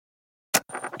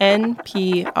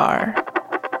NPR.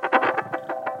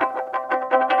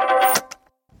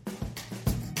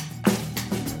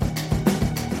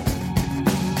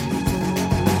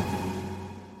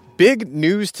 Big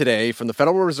news today from the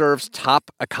Federal Reserve's top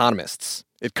economists.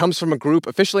 It comes from a group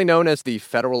officially known as the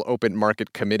Federal Open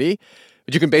Market Committee,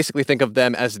 but you can basically think of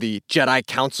them as the Jedi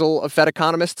Council of Fed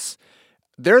economists.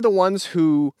 They're the ones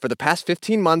who, for the past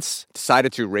 15 months,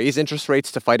 decided to raise interest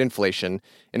rates to fight inflation,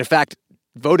 and in fact,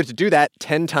 voted to do that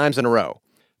 10 times in a row.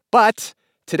 But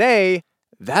today,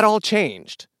 that all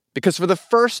changed, because for the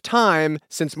first time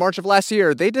since March of last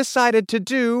year, they decided to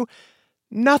do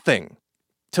nothing,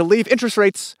 to leave interest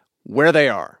rates where they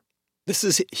are. This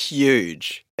is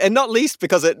huge, and not least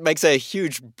because it makes a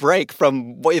huge break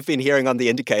from what you've been hearing on The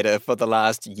Indicator for the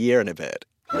last year and a bit.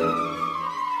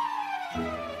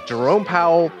 Jerome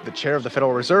Powell, the chair of the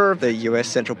Federal Reserve, The U.S.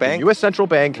 Central Bank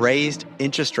raised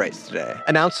interest rates today.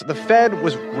 Announced the Fed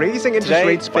was raising interest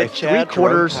rates by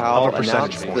 3/4 of a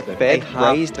percentage point. The Fed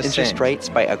raised interest rates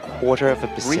by 1/4 of a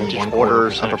percentage point.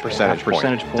 3/4 of a percentage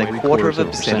point. A 1/4 of a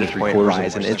percentage point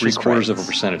rise in interest rates. 3/4 of a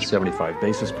percentage, 75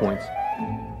 basis points.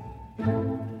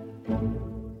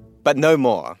 But no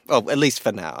more, well, at least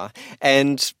for now.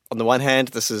 And on the one hand,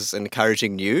 this is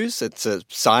encouraging news. It's a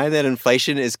sign that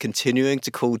inflation is continuing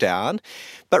to cool down.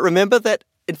 But remember that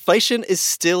inflation is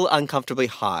still uncomfortably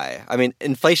high. I mean,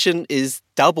 inflation is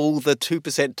double the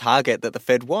 2% target that the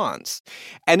Fed wants.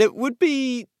 And it would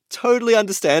be totally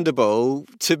understandable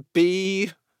to be,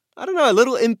 a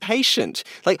little impatient.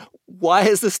 Like, why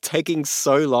is this taking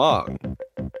so long?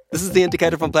 This is The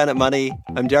Indicator from Planet Money.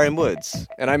 I'm Darian Woods.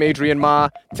 And I'm Adrian Ma.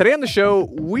 Today on the show,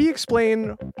 we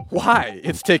explain why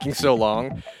it's taking so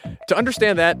long. To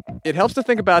understand that, it helps to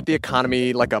think about the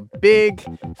economy like a big,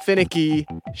 finicky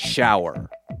shower.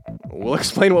 We'll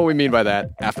explain what we mean by that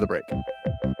after the break.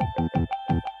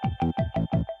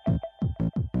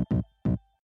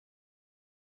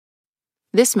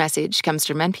 This message comes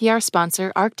from NPR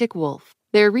sponsor Arctic Wolf.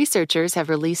 Their researchers have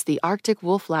released the Arctic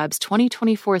Wolf Lab's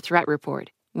 2024 Threat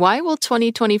Report. Why will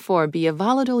 2024 be a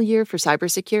volatile year for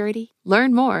cybersecurity?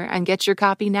 Learn more and get your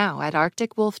copy now at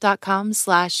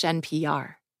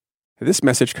arcticwolf.com/NPR. This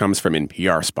message comes from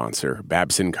NPR sponsor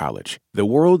Babson College. The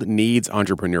world needs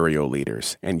entrepreneurial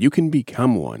leaders, and you can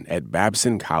become one at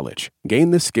Babson College.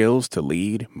 Gain the skills to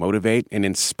lead, motivate, and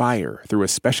inspire through a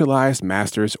specialized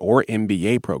master's or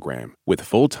MBA program with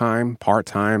full-time,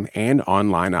 part-time, and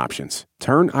online options.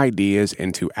 Turn ideas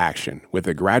into action with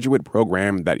a graduate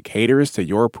program that caters to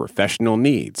your professional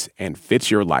needs and fits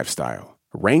your lifestyle.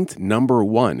 Ranked number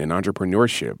 1 in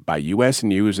entrepreneurship by U.S.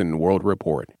 News & World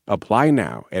Report. Apply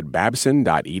now at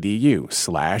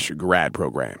babson.edu/grad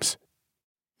programs.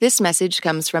 This message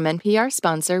comes from NPR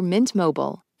sponsor Mint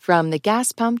Mobile. From the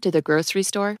gas pump to the grocery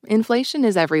store, inflation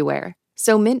is everywhere.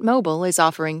 So Mint Mobile is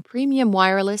offering premium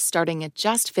wireless starting at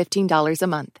just $15 a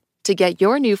month. To get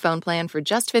your new phone plan for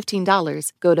just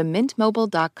 $15, go to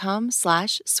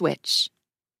mintmobile.com/switch.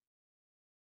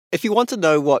 If you want to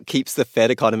know what keeps the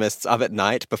Fed economists up at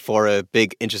night before a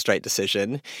big interest rate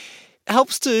decision, it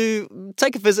helps to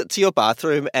take a visit to your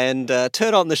bathroom and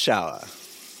turn on the shower.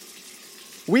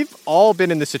 We've all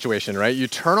been in this situation, right? You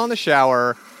turn on the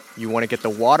shower, you want to get the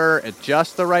water at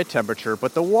just the right temperature,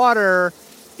 but the water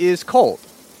is cold.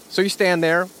 So you stand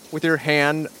there with your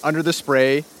hand under the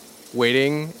spray,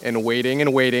 waiting and waiting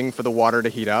and waiting for the water to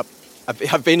heat up.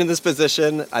 I've been in this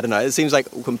position. I don't know. It seems like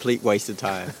a complete waste of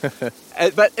time.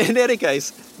 But in any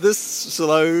case, this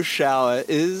slow shower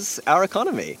is our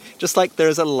economy. Just like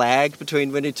there's a lag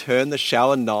between when you turn the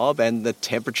shower knob and the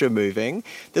temperature moving,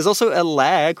 there's also a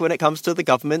lag when it comes to the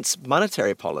government's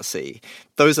monetary policy.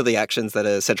 Those are the actions that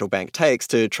a central bank takes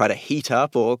to try to heat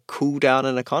up or cool down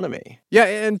an economy. Yeah,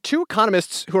 and two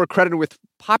economists who are credited with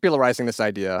popularizing this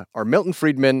idea are Milton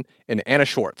Friedman and Anna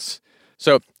Schwartz.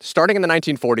 So, starting in the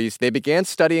 1940s, they began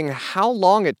studying how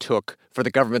long it took for the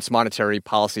government's monetary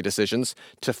policy decisions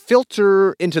to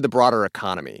filter into the broader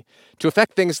economy, to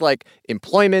affect things like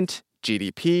employment,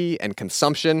 GDP, and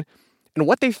consumption. And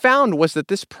what they found was that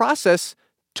this process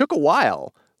took a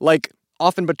while, like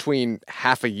often between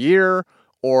half a year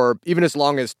or even as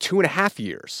long as 2.5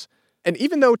 years. And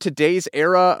even though today's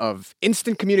era of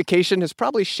instant communication has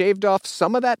probably shaved off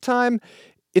some of that time,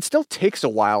 it still takes a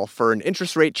while for an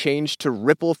interest rate change to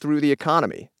ripple through the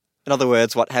economy. In other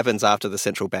words, what happens after the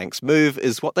central bank's move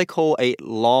is what they call a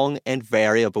long and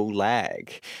variable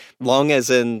lag. Long as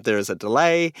in there is a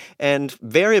delay, and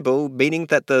variable meaning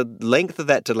that the length of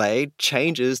that delay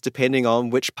changes depending on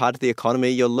which part of the economy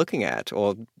you're looking at,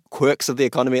 or quirks of the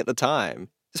economy at the time.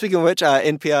 Speaking of which,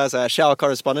 NPR's shower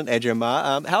correspondent, Adrian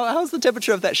Ma, how's the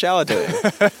temperature of that shower doing?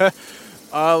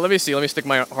 Let me see. Let me stick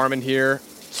my arm in here.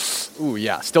 Ooh,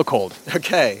 yeah, still cold.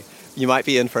 Okay, you might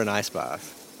be in for an ice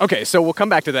bath. Okay, so we'll come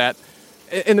back to that.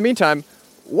 In the meantime,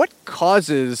 what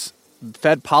causes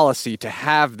Fed policy to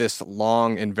have this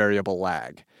long and variable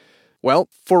lag? Well,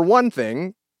 for one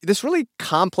thing, this really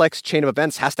complex chain of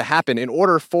events has to happen in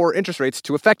order for interest rates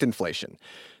to affect inflation.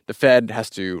 The Fed has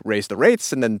to raise the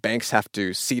rates, and then banks have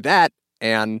to see that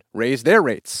and raise their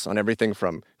rates on everything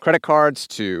from credit cards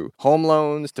to home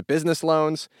loans to business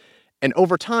loans. And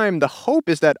over time, the hope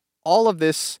is that all of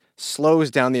this slows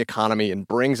down the economy and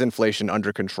brings inflation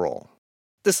under control.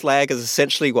 This lag is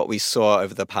essentially what we saw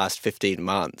over the past 15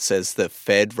 months as the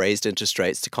Fed raised interest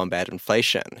rates to combat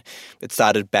inflation. It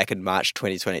started back in March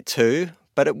 2022,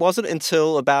 but it wasn't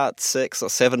until about 6 or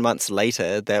 7 months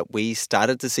later that we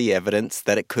started to see evidence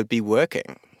that it could be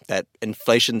working, that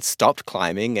inflation stopped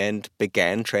climbing and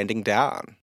began trending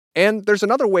down. And there's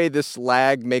another way this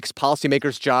lag makes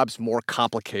policymakers' jobs more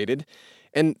complicated,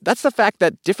 and that's the fact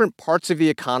that different parts of the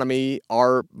economy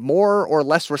are more or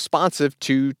less responsive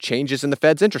to changes in the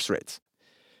Fed's interest rates.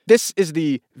 This is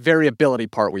the variability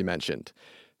part we mentioned.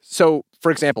 So,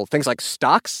 for example, things like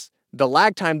stocks, the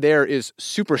lag time there is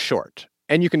super short.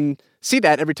 And you can see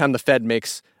that every time the Fed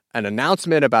makes an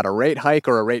announcement about a rate hike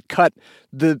or a rate cut,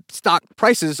 the stock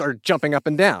prices are jumping up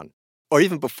and down. Or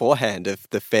even beforehand if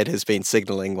the Fed has been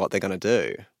signaling what they're going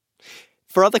to do.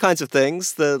 For other kinds of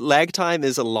things, the lag time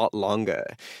is a lot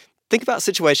longer. Think about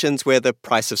situations where the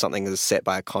price of something is set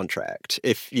by a contract.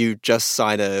 If you just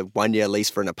sign a 1-year lease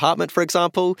for an apartment, for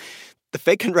example, the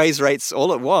Fed can raise rates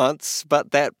all at once,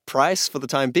 but that price for the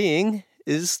time being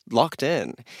is locked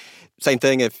in. Same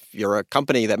thing if you're a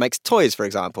company that makes toys, for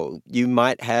example. You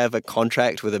might have a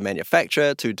contract with a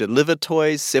manufacturer to deliver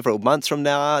toys several months from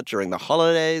now during the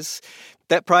holidays.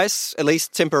 That price, at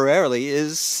least temporarily,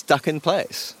 is stuck in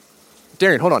place.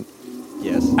 Darian, hold on.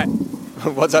 Yes?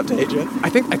 What's up, Adrian?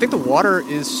 I think the water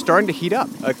is starting to heat up.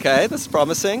 Okay, that's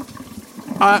promising.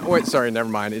 Wait, sorry, never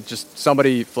mind. It just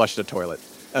somebody flushed a toilet.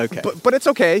 Okay. But it's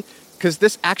okay, because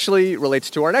this actually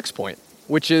relates to our next point,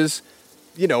 which is,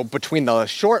 between the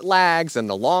short lags and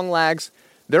the long lags,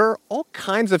 there are all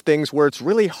kinds of things where it's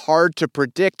really hard to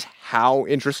predict how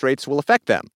interest rates will affect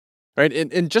them. Right?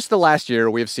 In just the last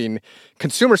year, we have seen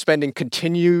consumer spending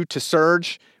continue to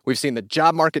surge. We've seen the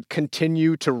job market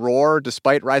continue to roar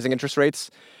despite rising interest rates.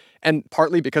 And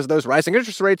partly because of those rising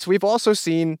interest rates, we've also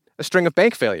seen a string of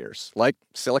bank failures, like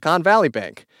Silicon Valley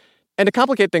Bank. And to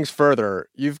complicate things further,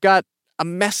 you've got a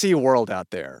messy world out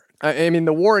there. I mean,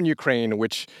 the war in Ukraine,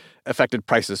 which affected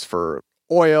prices for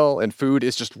oil and food,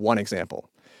 is just one example.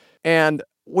 And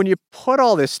when you put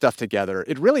all this stuff together,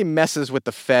 it really messes with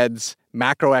the Fed's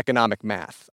macroeconomic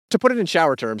math. To put it in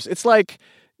shower terms, it's like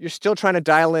you're still trying to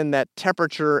dial in that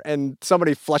temperature and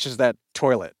somebody flushes that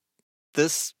toilet.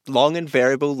 This long and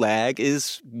variable lag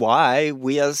is why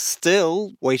we are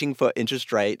still waiting for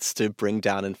interest rates to bring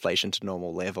down inflation to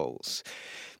normal levels.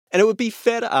 And it would be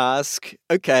fair to ask,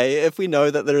 okay, if we know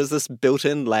that there is this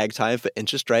built-in lag time for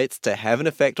interest rates to have an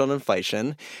effect on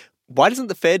inflation, why doesn't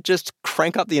the Fed just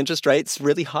crank up the interest rates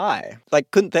really high?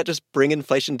 Couldn't that just bring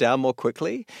inflation down more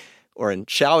quickly? Or in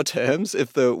shower terms,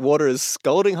 if the water is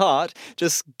scalding hot,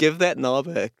 just give that knob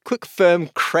a quick, firm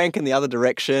crank in the other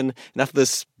direction, enough of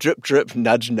this drip, drip,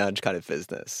 nudge, nudge kind of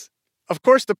business. Of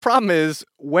course, the problem is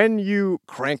when you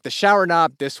crank the shower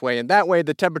knob this way and that way,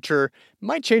 the temperature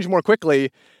might change more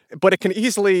quickly, but it can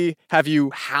easily have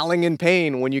you howling in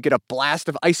pain when you get a blast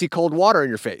of icy cold water in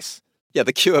your face. Yeah,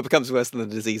 the cure becomes worse than the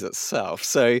disease itself.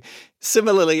 So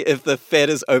similarly, if the Fed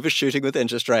is overshooting with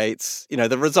interest rates,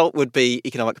 the result would be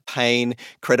economic pain,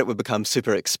 credit would become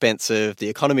super expensive, the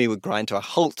economy would grind to a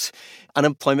halt,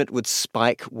 unemployment would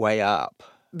spike way up.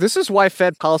 This is why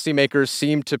Fed policymakers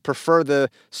seem to prefer the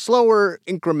slower,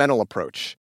 incremental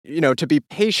approach. To be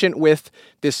patient with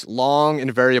this long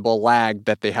and variable lag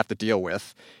that they have to deal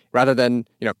with, rather than,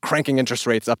 cranking interest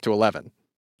rates up to 11.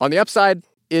 On the upside,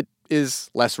 it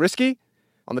is less risky.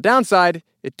 On the downside,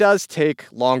 it does take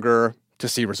longer to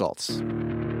see results.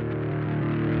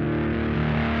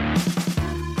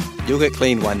 You'll get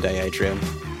clean one day, Adrian.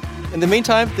 In the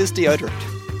meantime, there's deodorant.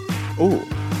 Ooh.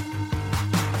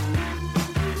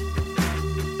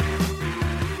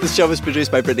 This show was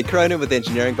produced by Brittany Cronin with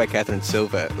engineering by Catherine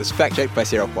Silver. It was fact-checked by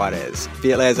Sarah Juarez.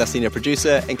 Viet is our senior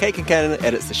producer, and Kate Kincannon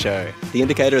edits the show. The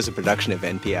Indicator is a production of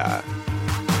NPR.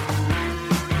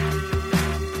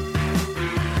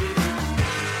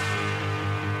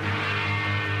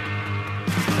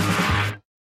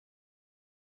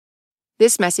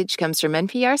 This message comes from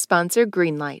NPR sponsor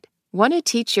Greenlight. Want to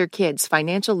teach your kids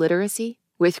financial literacy?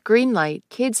 With Greenlight,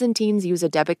 kids and teens use a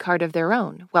debit card of their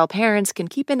own, while parents can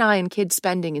keep an eye on kids'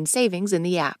 spending and savings in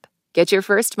the app. Get your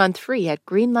first month free at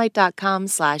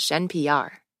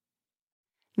greenlight.com/NPR.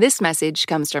 This message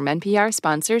comes from NPR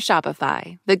sponsor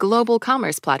Shopify, the global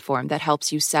commerce platform that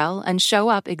helps you sell and show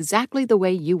up exactly the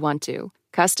way you want to.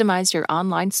 Customize your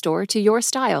online store to your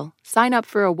style. Sign up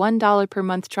for a $1 per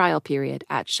month trial period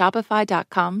at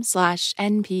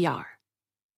shopify.com/NPR.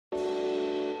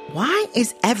 Why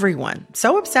is everyone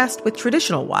so obsessed with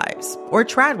traditional wives or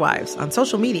trad wives on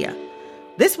social media?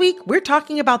 This week, we're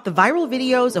talking about the viral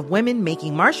videos of women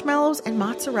making marshmallows and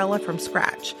mozzarella from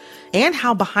scratch, and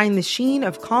how behind the sheen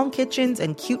of calm kitchens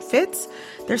and cute fits,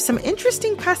 there's some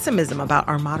interesting pessimism about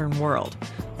our modern world.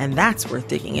 And that's worth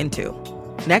digging into.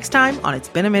 Next time on It's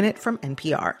Been a Minute from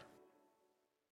NPR.